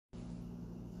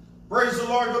Praise the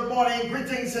Lord. Good morning.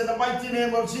 Greetings in the mighty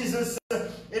name of Jesus.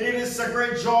 It is a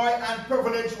great joy and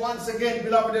privilege once again,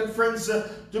 beloved and friends,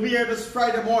 to be here this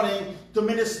Friday morning to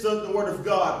minister the word of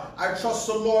God. I trust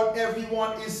the Lord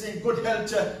everyone is in good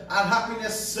health and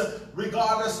happiness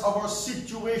regardless of our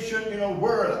situation in our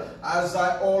world. As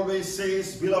I always say,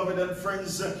 beloved and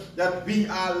friends, that we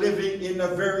are living in a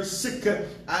very sick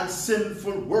and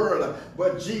sinful world.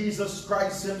 But Jesus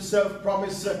Christ himself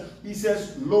promised, he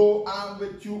says, "Lo, I'm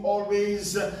with you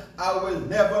always. I will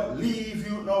never leave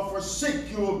you nor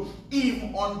forsake you,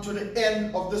 even unto the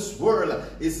end of this world."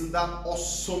 Isn't that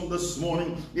awesome this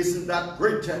morning? Isn't that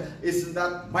great? Isn't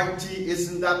that mighty?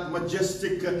 Isn't that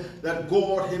majestic that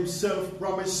God himself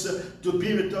promised to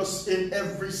be with us in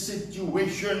every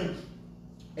situation,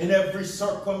 in every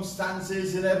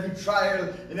circumstances, in every trial,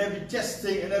 in every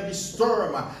testing, in every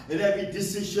storm, in every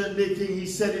decision making? He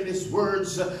said in his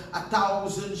words,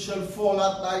 1,000 shall fall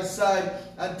at thy side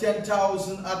and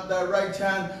 10,000 at thy right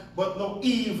hand, but no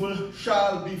evil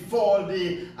shall befall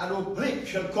thee, and no plague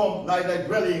shall come nigh thy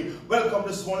dwelling. Welcome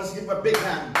this morning. Let's give him a big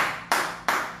hand.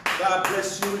 God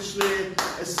bless you richly,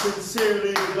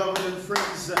 sincerely, beloved and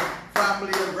friends,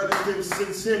 family and relatives,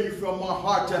 sincerely from my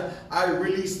heart, I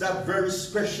release that very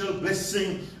special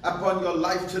blessing upon your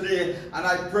life today. And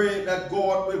I pray that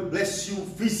God will bless you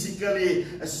physically,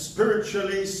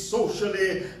 spiritually,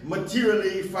 socially,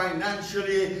 materially,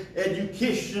 financially,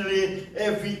 educationally,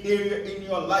 every area in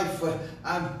your life.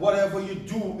 And whatever you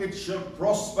do, it shall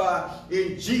prosper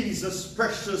in Jesus'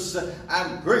 precious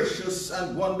and gracious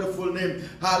and wonderful name.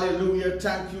 Hallelujah.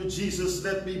 Thank you, Jesus.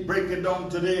 Let me break it down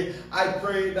today. I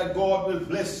pray that God will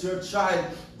bless your child.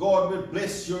 God will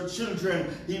bless your children.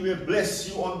 He will bless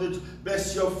you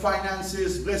bless your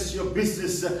finances, bless your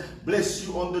business, bless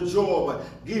you on the job,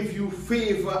 give you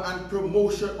favor and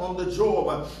promotion on the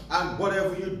job. And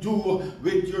whatever you do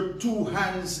with your two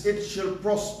hands, it shall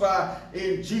prosper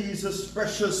in Jesus'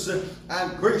 precious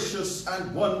and gracious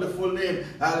and wonderful name.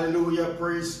 Hallelujah.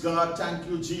 Praise God. Thank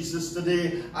you, Jesus.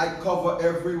 Today I cover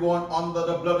everyone under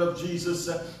the blood of Jesus,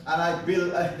 and I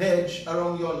build a hedge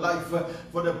around your life,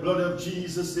 for the blood of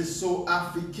Jesus is so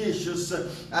efficacious,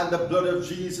 and the blood of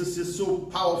Jesus is so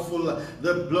powerful.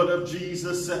 The blood of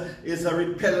Jesus is a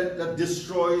repellent that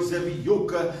destroys every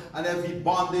yoke and every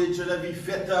bondage and every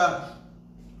fetter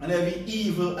and every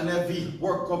evil and every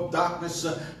work of darkness.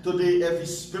 Today, every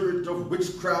spirit of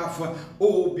witchcraft,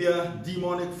 obia,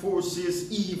 demonic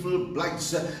forces, evil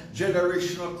blights,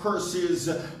 generational curses,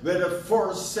 whether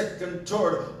first, second,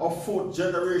 third, or fourth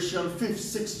generation, fifth,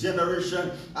 sixth generation,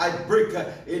 I break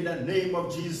in the name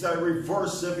of Jesus. I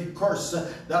reverse every curse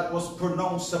that was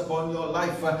pronounced upon your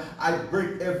life. I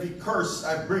break every curse.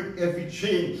 I break every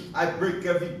chain. I break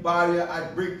every barrier.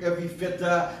 I break every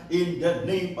fetter in the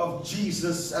name of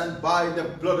Jesus. And by the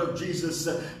blood of Jesus,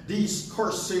 these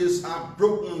curses are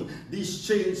broken, these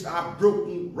chains are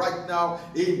broken right now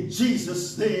in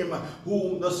Jesus' name.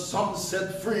 Whom the Son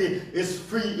set free is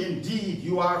free indeed.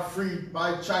 You are free,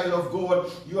 my child of God.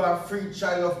 You are free,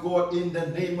 child of God, in the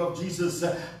name of Jesus,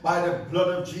 by the blood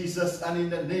of Jesus, and in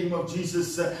the name of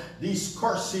Jesus. These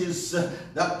curses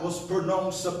that was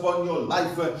pronounced upon your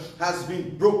life has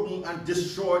been broken and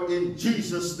destroyed in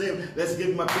Jesus' name. Let's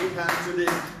give him a big hand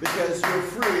today, because you're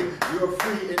free. You're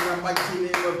free in the mighty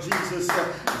name of Jesus.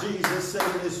 Jesus said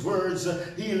in his words,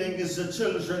 healing is the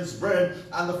children's bread,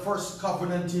 and the first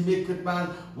covenant he made with man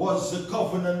was the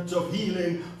covenant of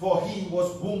healing. For he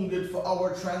was wounded for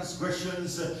our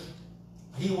transgressions,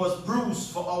 he was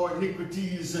bruised for our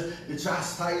iniquities. The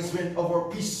chastisement of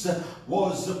our peace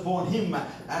was upon him,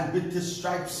 and with his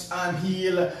stripes I'm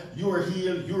healed. You're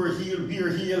healed, you're healed,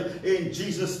 we're healed in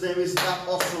Jesus' name. Is that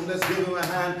awesome? Let's give him a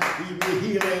hand. Your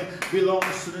healing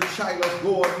belongs to the child of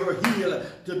God. You're healed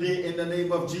today in the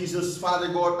name of Jesus. Father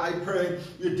God, I pray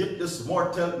you dip this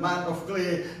mortal man of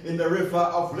clay in the river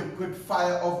of liquid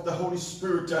fire of the Holy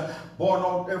Spirit. Burn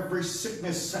out every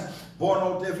sickness, burn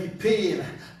out every pain,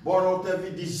 burn out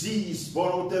every disease,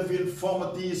 burn out every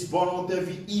infirmities, burn out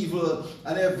every evil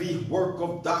and every work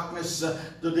of darkness.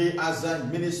 Today as I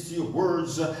minister your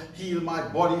words, heal my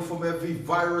body from every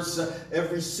virus,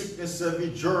 every sickness,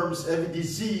 every germs, every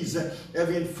disease,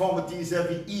 every infirmities,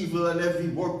 every evil and every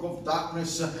work of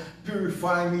darkness.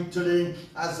 Purify me today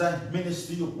as I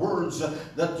minister your words,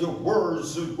 that your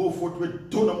words will go forth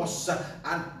with dunamis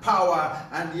and power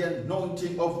and the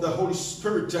anointing of the Holy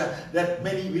Spirit, that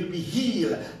many will be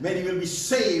healed, Many will be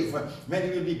saved.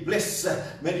 Many will be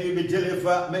blessed. Many will be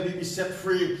delivered. Many will be set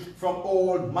free from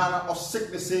all manner of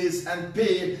sicknesses and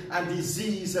pain and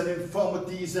disease and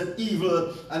infirmities and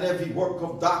evil and every work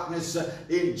of darkness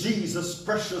in Jesus'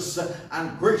 precious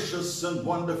and gracious and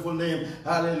wonderful name.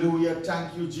 Hallelujah.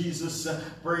 Thank you, Jesus.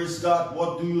 Praise God.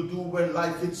 What do you do when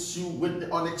life hits you with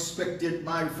the unexpected,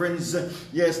 my friends?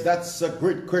 Yes, that's a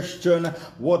great question.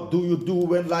 What do you do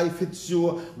when life hits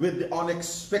you with the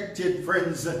unexpected,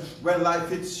 friends? When life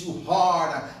hits you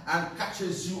hard and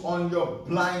catches you on your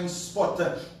blind spot,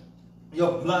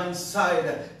 your blind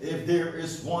side. If there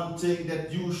is one thing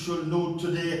that you should know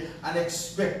today and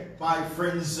expect, my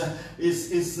friends,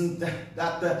 isn't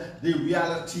that the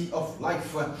reality of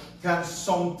life can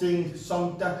sometimes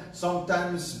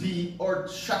be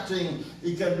earth-shattering.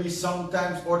 It can be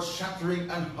sometimes earth-shattering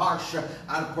and harsh,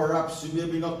 and perhaps you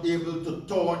may be not able to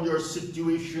turn your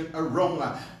situation around,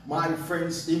 my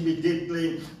friends,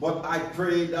 immediately. But I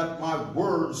pray that my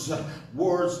words,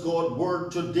 God,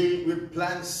 word today will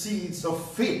plant seeds of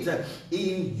faith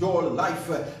in your life.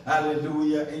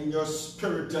 Hallelujah. In your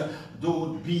spirit.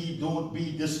 Don't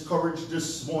be discouraged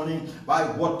this morning by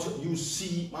what you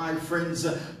see, my friends.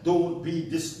 Don't be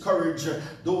discouraged.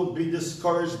 Don't be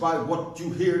discouraged by what you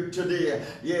hear today.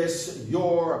 Yes,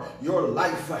 your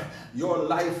life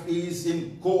is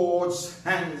in God's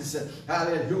hands.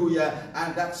 Hallelujah.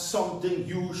 And that's something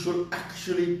you should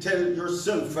actually tell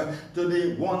yourself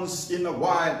today once in a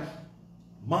while.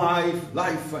 My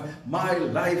life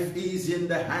is in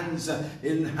the hands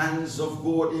of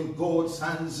God, in God's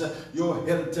hands. Your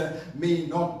health may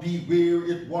not be where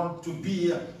it wants to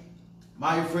be,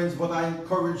 my friends, but I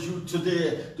encourage you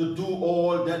today to do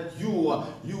all that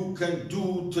you can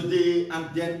do today, and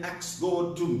then ask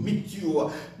God to meet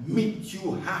you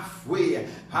halfway.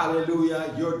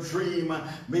 Hallelujah. Your dream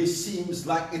may seem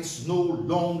like it's no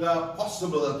longer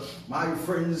possible, my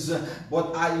friends,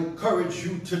 but I encourage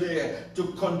you today to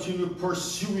continue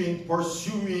pursuing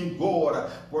God,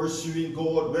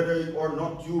 whether or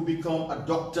not you become a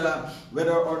doctor,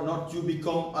 whether or not you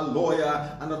become a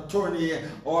lawyer, an attorney,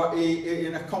 or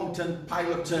an accountant,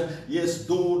 pilot. Yes,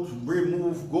 don't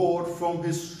remove God from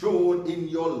his throne in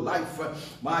your life,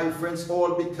 my friends,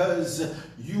 all because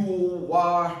you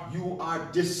are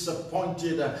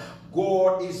disappointed.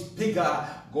 God is bigger.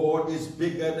 God is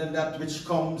bigger than that which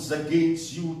comes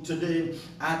against you today.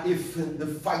 And if the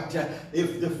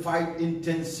fight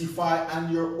intensify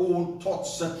and your own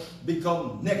thoughts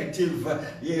become negative,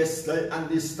 yes, and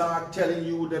they start telling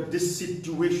you that this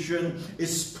situation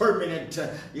is permanent,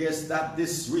 yes, that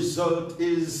this result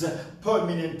is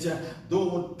permanent,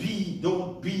 don't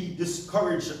be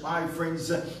discouraged, my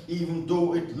friends. Even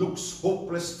though it looks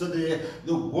hopeless today,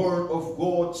 the word of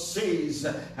God says,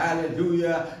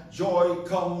 hallelujah, joy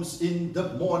comes in the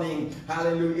morning.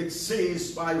 Hallelujah. It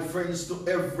says, my friends, to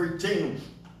everything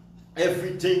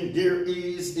there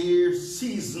is a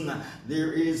season.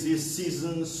 There is a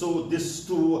season. So this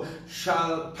too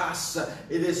shall pass.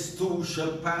 This too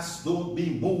shall pass. Don't be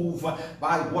moved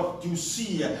by what you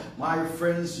see, my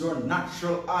friends, your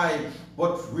natural eye,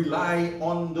 but rely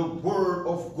on the word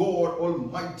of God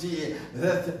Almighty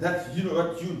that you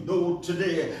know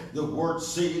today. The word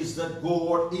says that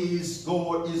God is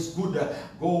good.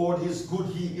 God is good.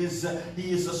 He is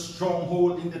a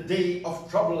stronghold in the day of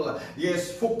trouble.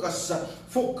 Yes, focus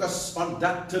on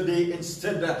that today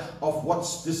instead of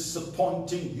what's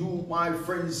disappointing you, my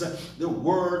friends. The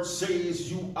word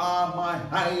says you are my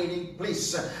hiding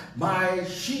place, my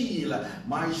shield.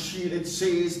 It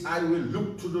says I will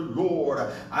look to the Lord.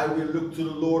 I will look to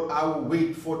the Lord. I will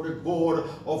wait for the God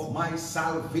of my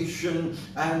salvation,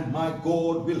 and my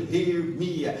God will hear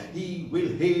me. He will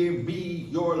hear me.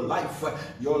 Your life,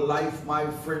 my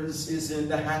friends, is in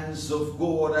the hands of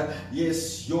God.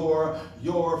 Yes, your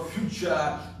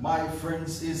future, my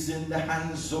friends, is in the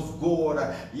hands of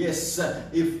God. Yes,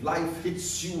 if life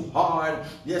hits you hard,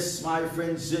 yes, my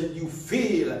friends, and you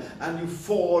fail and you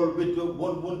fall,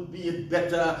 wouldn't be it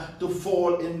better to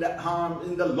fall in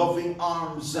the loving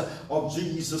arms of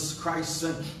Jesus Christ,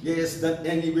 yes, than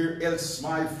anywhere else,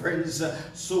 my friends.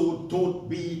 So don't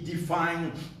be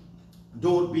defined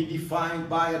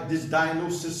by this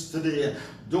diagnosis today.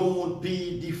 Don't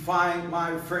be defined,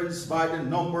 my friends, by the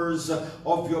numbers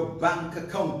of your bank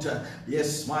account.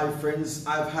 Yes, my friends,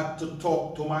 I've had to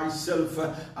talk to myself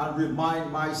and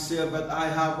remind myself that I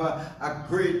have a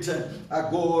great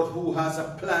God who has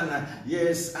a plan.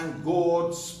 Yes, and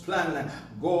God's plan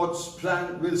God's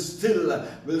plan will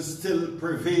still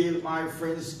prevail, my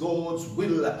friends. God's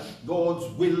will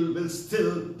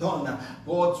still done.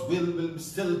 God's will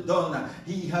still done.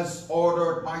 He has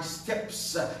ordered my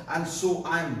steps, and so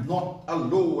I am not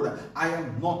alone. I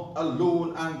am not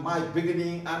alone, and my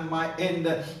beginning and my end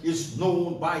is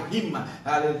known by Him.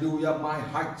 Hallelujah. My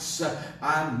heights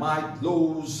and my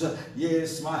lows,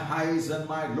 yes, my highs and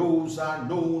my lows are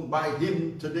known by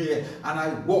Him today. And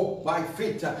I walk by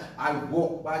faith. I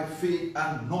walk by faith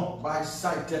and not by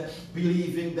sight,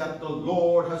 believing that the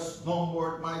Lord has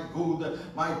numbered my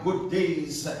good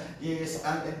days, yes,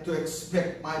 and to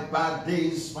expect my bad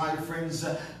days, my friends.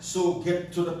 So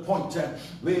get to the point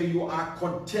where you are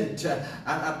content and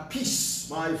at peace,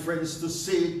 my friends, to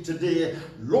say today,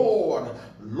 Lord,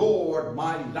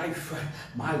 my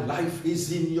life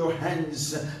is in your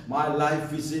hands. My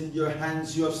life is in your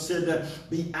hands. You have said,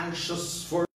 be anxious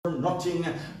for nothing.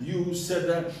 You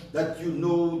said that you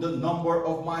know the number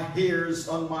of my hairs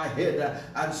on my head,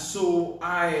 and so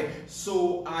I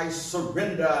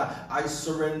surrender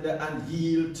and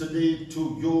yield today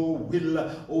to your will.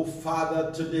 Oh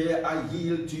Father, today I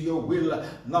yield to your will.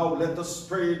 Now let us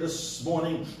pray this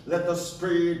morning. Let us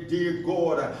pray, dear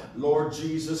God. Lord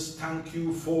Jesus, thank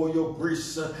you for your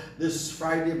grace this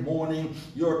Friday morning,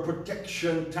 your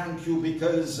protection. Thank you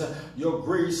because your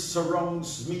grace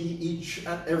surrounds me each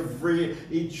and every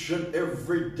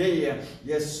day.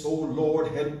 Yes, oh Lord,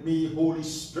 help me, Holy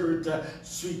Spirit,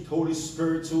 sweet Holy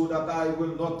Spirit, so that I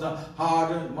will not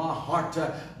harden my heart,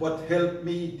 but help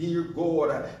me, dear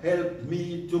God, help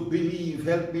me to believe,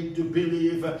 help me to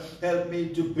believe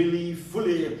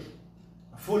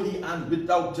fully and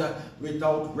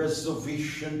without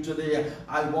reservation today.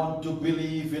 I want to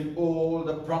believe in all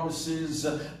the promises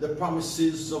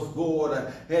of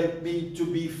God. Help me to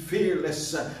be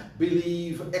fearless.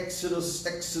 Believe. Exodus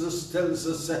tells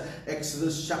us,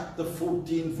 Exodus chapter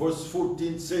 14 verse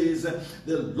 14 says,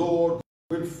 the Lord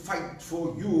will fight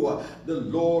for you. The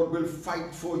Lord will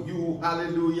fight for you.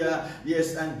 Hallelujah.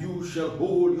 Yes, and you shall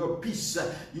hold your peace.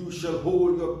 You shall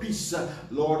hold your peace.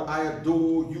 Lord, I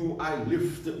adore you. I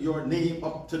lift your name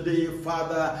up today,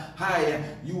 Father. Hi,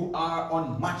 you are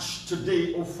unmatched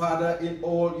today, oh Father, in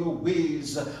all your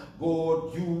ways.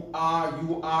 God, you are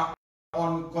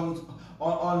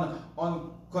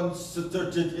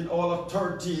unconstituted in all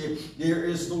authority. There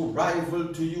is no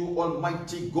rival to you,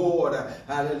 Almighty God.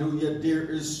 Hallelujah. There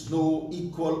is no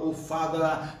equal, oh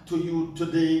Father, to you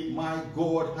today, my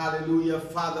God. Hallelujah.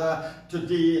 Father,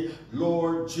 today,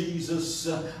 Lord Jesus,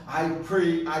 I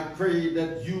pray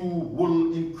that you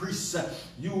will increase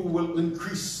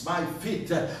my faith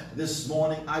this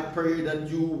morning. I pray that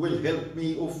you will help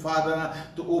me, oh Father,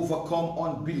 to overcome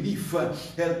unbelief.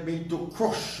 Help me to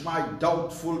crush my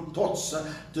doubtful thoughts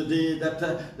today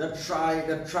that try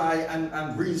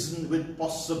and reason with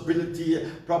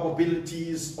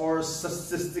probabilities or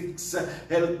statistics.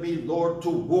 Help me, Lord, to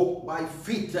walk by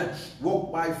faith and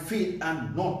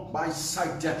not by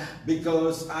sight,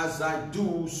 because as I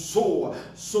do so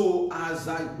as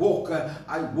I walk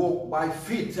by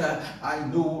faith. I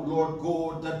know, Lord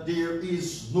God, that there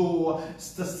is no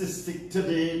statistic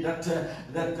today that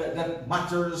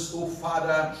matters, oh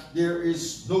Father. There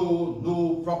is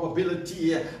no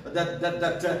probability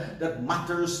that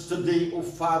matters today, oh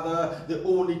Father. The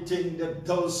only thing that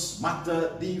does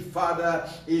matter, the Father,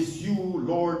 is you,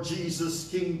 Lord Jesus,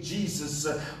 King Jesus.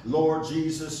 Lord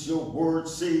Jesus, your word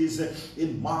says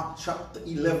in Mark chapter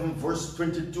 11 verse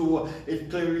 22, it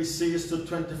clearly says to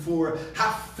 24,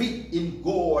 have faith in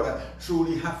God.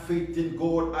 Truly have faith in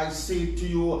God. I say to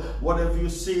you, whatever you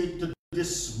say to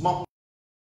this mountain,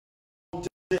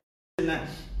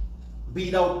 be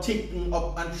thou taken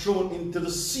up and thrown into the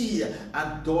sea,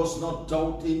 and does not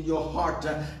doubt in your heart,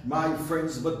 my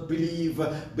friends, but believe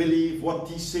what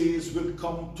he says will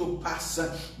come to pass.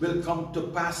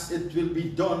 It will be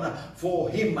done for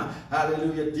him.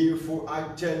 Hallelujah. Therefore I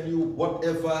tell you,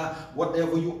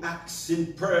 whatever you ask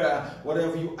in prayer,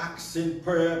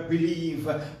 believe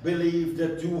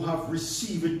that you have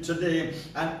received it today,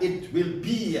 and it will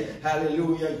be,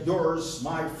 hallelujah, yours,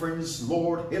 my friends.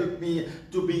 Lord, help me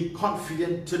to be confident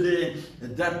today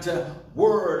that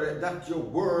your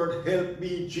word help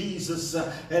me, Jesus,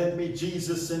 and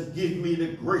give me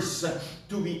the grace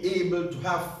to be able to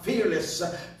have fearless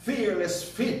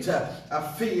faith,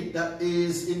 a faith that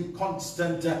is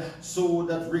inconstant, so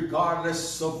that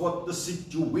regardless of what the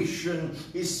situation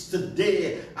is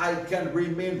today, I can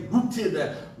remain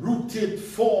rooted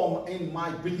firm in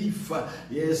my belief.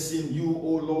 Yes, in you,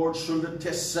 O Lord. Should the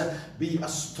test be a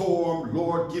storm,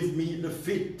 Lord, give me the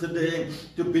faith today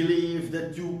to believe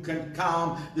that you can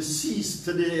calm the seas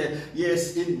today.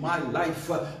 Yes, in my life,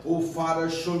 oh Father,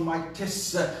 should my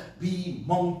tests be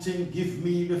mounting, give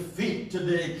me the faith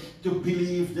today to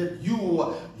believe that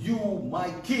you my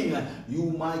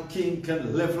King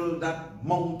can level that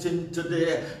mountain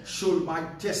today. Should my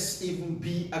test even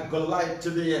be a Goliath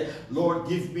today, Lord,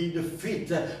 give me the faith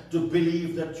to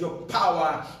believe that your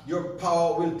power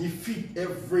will defeat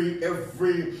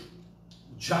every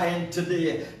giant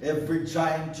today. Every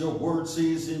giant, your word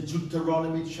says in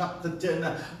Deuteronomy chapter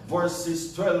 10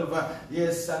 verses 12.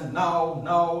 Yes, and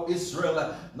now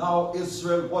Israel,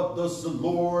 what does the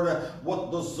Lord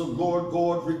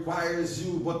God requires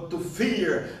you but to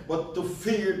fear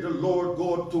the Lord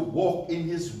God, to walk in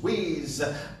his ways,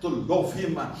 to love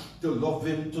him,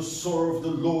 to serve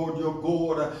the Lord your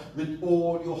God with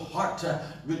all your heart,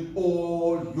 with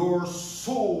all your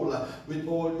soul, with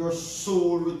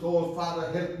all, Father,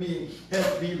 help me,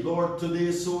 Lord,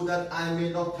 today, so that I may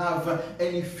not have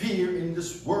any fear in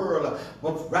this world,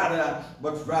 but rather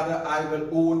I will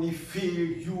only fear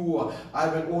you. I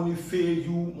will only fear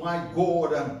you, my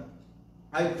God.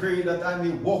 I pray that I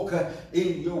may walk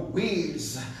in your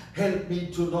ways. Help me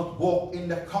to not walk in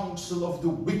the counsel of the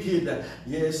wicked,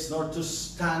 yes, nor to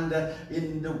stand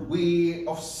in the way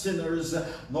of sinners,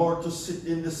 nor to sit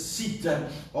in the seat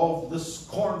of the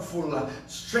scornful.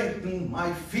 Strengthen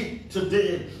my feet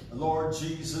today, Lord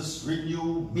Jesus.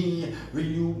 Renew me,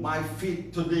 renew my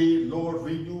feet today, Lord.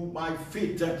 Renew my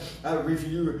feet,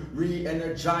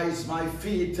 re-energize my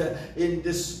feet in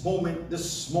this moment,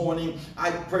 this morning.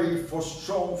 I pray for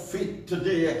strong feet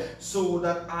today, so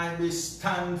that I may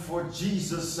stand for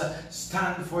Jesus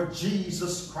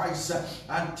Christ,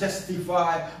 and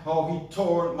testify how he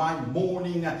turned my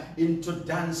mourning into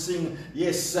dancing.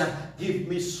 Yes, give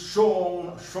me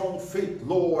strong faith,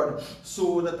 Lord,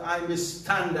 so that I may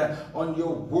stand on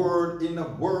your word in a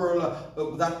world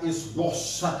that is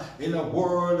lost, in a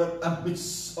world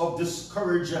amidst of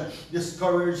discourage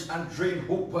and drain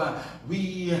hope.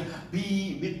 Be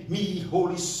with me,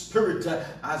 Holy Spirit,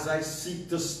 as I seek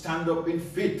to stand up in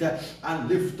faith and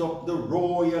lift up the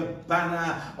royal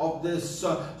banner of this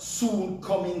soon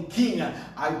coming King.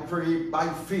 I pray by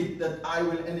faith that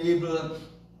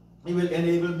He will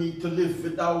enable me to live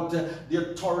without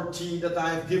the authority that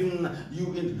I have given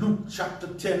you in Luke chapter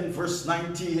 10 verse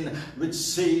 19, which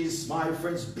says, my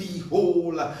friends,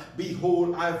 behold, I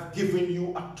have given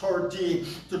you authority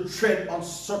to tread on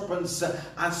serpents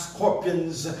and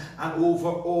scorpions and over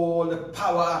all the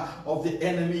power of the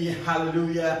enemy.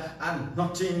 Hallelujah. And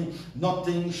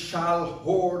nothing shall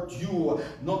hurt you.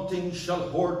 Nothing shall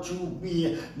hurt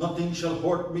me. Nothing shall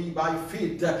hurt me by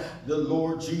faith. The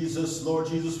Lord Jesus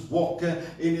walk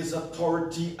in his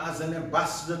authority as an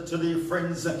ambassador today,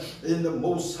 friends, in the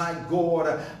Most High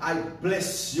God. I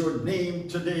bless your name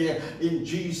today in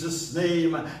Jesus'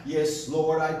 name. Yes,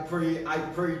 Lord, I pray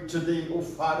today, oh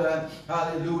Father,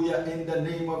 hallelujah, in the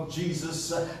name of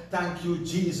Jesus. Thank you,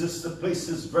 Jesus. The place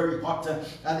is very hot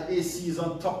and AC is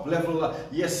on top level.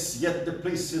 Yes, yet the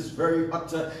place is very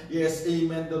hot. Yes,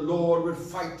 amen. The Lord will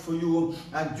fight for you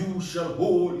and you shall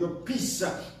hold your peace.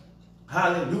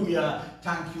 Hallelujah.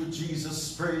 Thank you,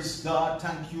 Jesus. Praise God.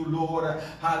 Thank you, Lord.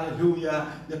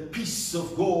 Hallelujah. The peace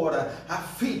of God. Have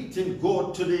faith in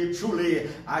God today. Truly,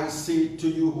 I say to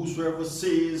you, whosoever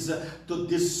says to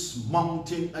this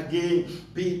mountain again,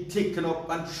 be taken up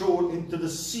and thrown into the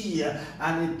sea,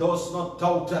 and it does not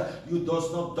doubt, you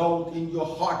does not doubt in your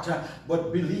heart,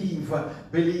 but believe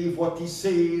what he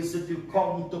says. It will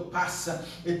come to pass.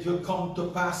 It will come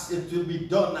to pass. It will be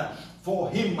done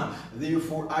for him.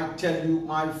 Therefore, I tell you,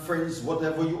 my friends,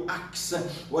 whatever you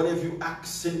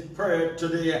ask in prayer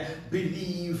today,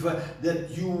 believe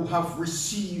that you have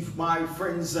received, my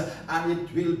friends, and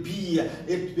it will be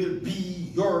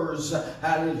yours.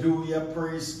 Hallelujah.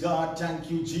 Praise God.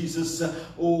 Thank you, Jesus.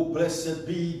 Oh, blessed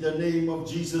be the name of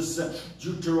Jesus.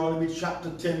 Deuteronomy chapter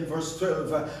 10 verse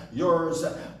 12. Yours,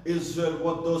 Israel,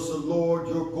 what does the Lord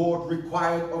your God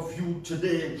require of you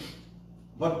today?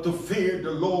 But to fear the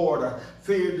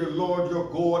Lord your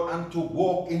God, and to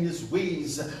walk in his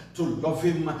ways, to love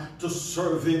him, to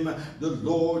serve him, the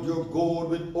Lord your God,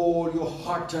 with all your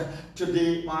heart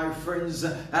today, my friends.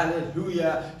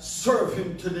 Hallelujah. Serve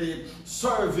him today.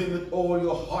 Serve him with all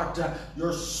your heart,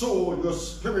 your soul, your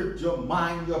spirit, your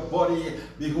mind, your body.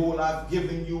 Behold, I've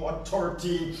given you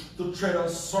authority to tread on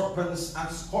serpents and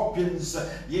scorpions,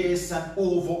 yes, and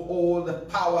over all the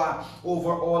power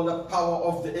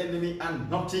of the enemy, and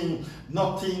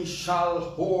nothing shall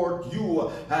hoard you.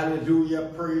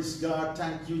 Hallelujah, praise God.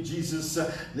 Thank you, Jesus.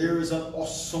 There is an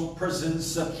awesome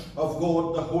presence of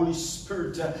God, the Holy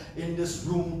Spirit, in this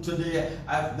room today.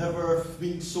 I've never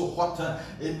been so hot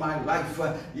in my life.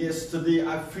 Yes, today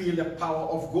I feel the power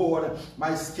of God.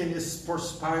 My skin is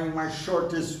perspiring, my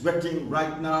shirt is wetting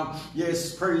right now.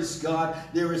 Yes, praise God.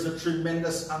 There is a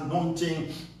tremendous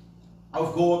anointing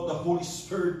of God, the Holy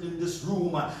Spirit, in this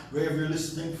room, wherever you're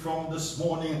listening from this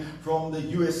morning, from the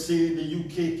USA, the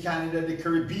UK, Canada, the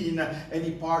Caribbean,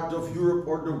 any part of Europe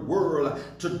or the world.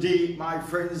 Today, my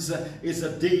friends, is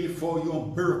a day for your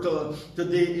miracle.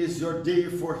 Today is your day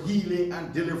for healing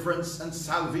and deliverance and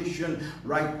salvation.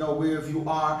 Right now, wherever you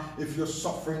are, if you're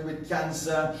suffering with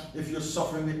cancer, if you're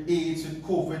suffering with AIDS, with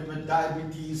COVID, with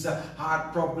diabetes,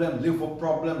 heart problem, liver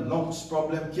problem, lungs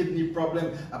problem, kidney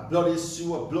problem, a blood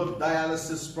issue, a blood dialysis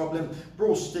problem,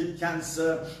 prostate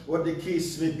cancer, what the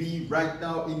case may be right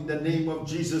now, in the name of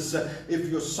Jesus. If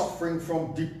you're suffering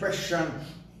from depression,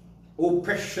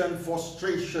 oppression,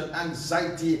 frustration,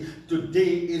 anxiety,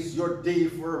 today is your day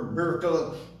for a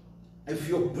miracle. If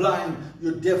you're blind,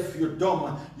 you're deaf, you're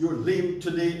dumb, you're lame,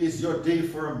 today is your day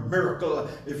for a miracle.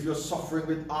 If you're suffering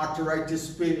with arthritis,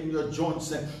 pain in your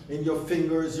joints, in your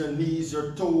fingers, your knees,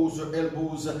 your toes, your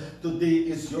elbows, today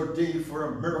is your day for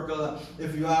a miracle.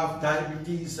 If you have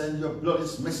diabetes and your blood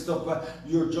is messed up,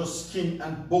 you're just skin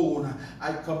and bone,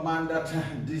 I command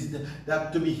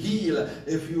that to be healed.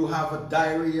 If you have a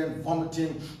diarrhea and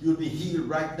vomiting, you'll be healed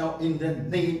right now in the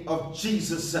name of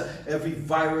Jesus. Every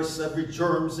virus, every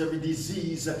germs, every disease,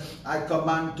 I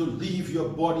command to leave your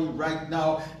body right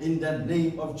now in the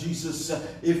name of Jesus.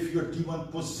 If you're demon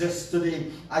possessed today,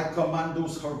 I command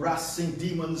those harassing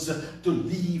demons to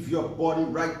leave your body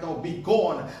right now. Be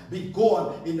gone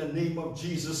in the name of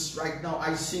Jesus. Right now,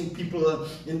 I see people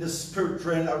in the spirit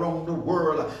realm around the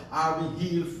world are being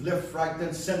healed left, right,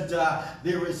 and center.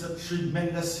 There is a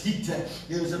tremendous heat.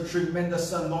 There is a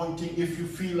tremendous anointing. If you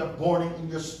feel a burning in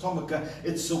your stomach,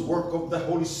 it's the work of the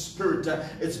Holy Spirit.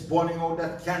 It's burning out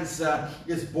that cancer,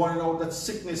 is burning out that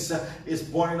sickness, is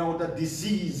burning out that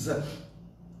disease.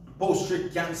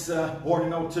 Prostate cancer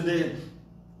burning out today.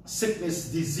 Sickness,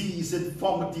 disease,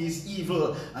 infirmities,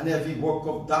 evil, and every work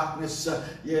of darkness.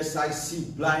 Yes, I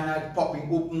see blind eye popping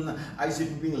open. I see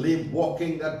people being lame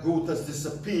walking. That growth has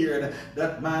disappeared.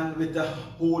 That man with the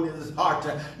hole in his heart,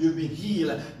 you've been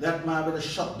healed. That man with a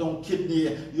shut down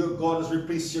kidney, your God has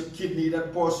replaced your kidney.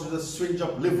 That person with a swinge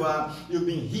of liver, you've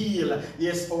been healed.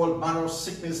 Yes, all manner of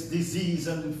sickness, disease,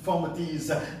 and infirmities.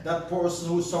 That person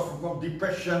who is suffering from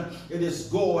depression, it is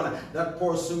gone. That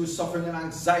person who is suffering from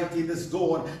anxiety, it is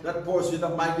gone. That person with a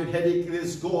migraine headache, it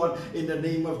is gone in the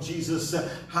name of Jesus.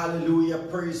 Hallelujah.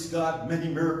 Praise God. Many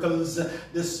miracles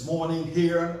this morning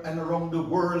here and around the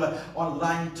world,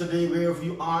 online today, wherever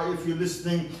you are. If you're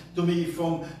listening to me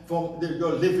from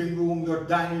your living room, your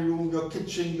dining room, your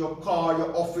kitchen, your car,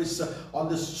 your office, on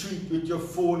the street, with your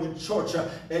phone, in church,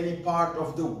 any part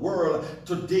of the world,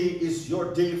 today is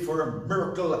your day for a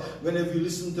miracle. Whenever you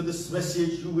listen to this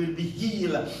message, you will be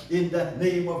healed in the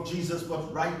name of Jesus.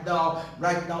 But right now,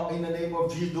 in the name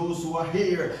of Jesus, those who are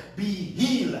here, be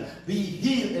healed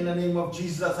in the name of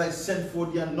Jesus. As I send for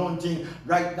the anointing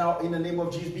right now in the name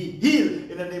of Jesus, be healed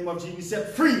in the name of Jesus. Be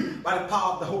set free by the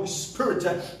power of the Holy Spirit.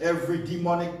 Every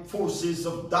demonic forces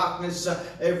of darkness,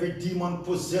 every demon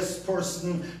possessed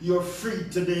person, you're free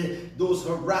today. Those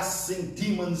harassing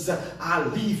demons are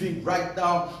leaving right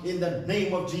now in the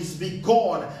name of Jesus. Be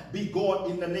gone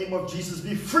in the name of Jesus.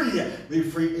 Be free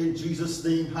in Jesus'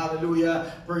 name.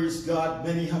 Hallelujah. Praise God.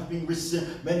 Many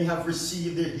have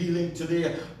received their healing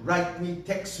today. Write me,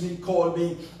 text me, call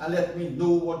me, and let me know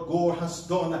what God has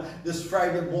done this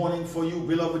Friday morning for you,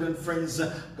 beloved and friends.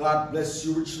 God bless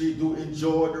you richly. Do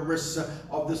enjoy the rest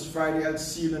of this Friday. I'll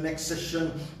see you in the next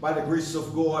session by the grace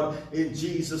of God, in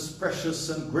Jesus' precious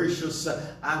and gracious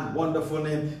and wonderful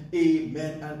name.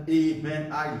 Amen and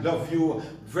amen. I love you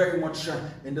very much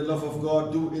in the love of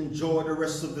God. Do enjoy the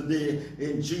rest of the day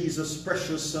in Jesus'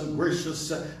 precious and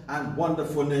gracious and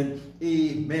wonderful name.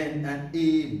 Amen and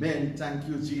amen. Thank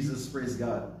you, Jesus. Praise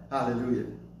God. Hallelujah.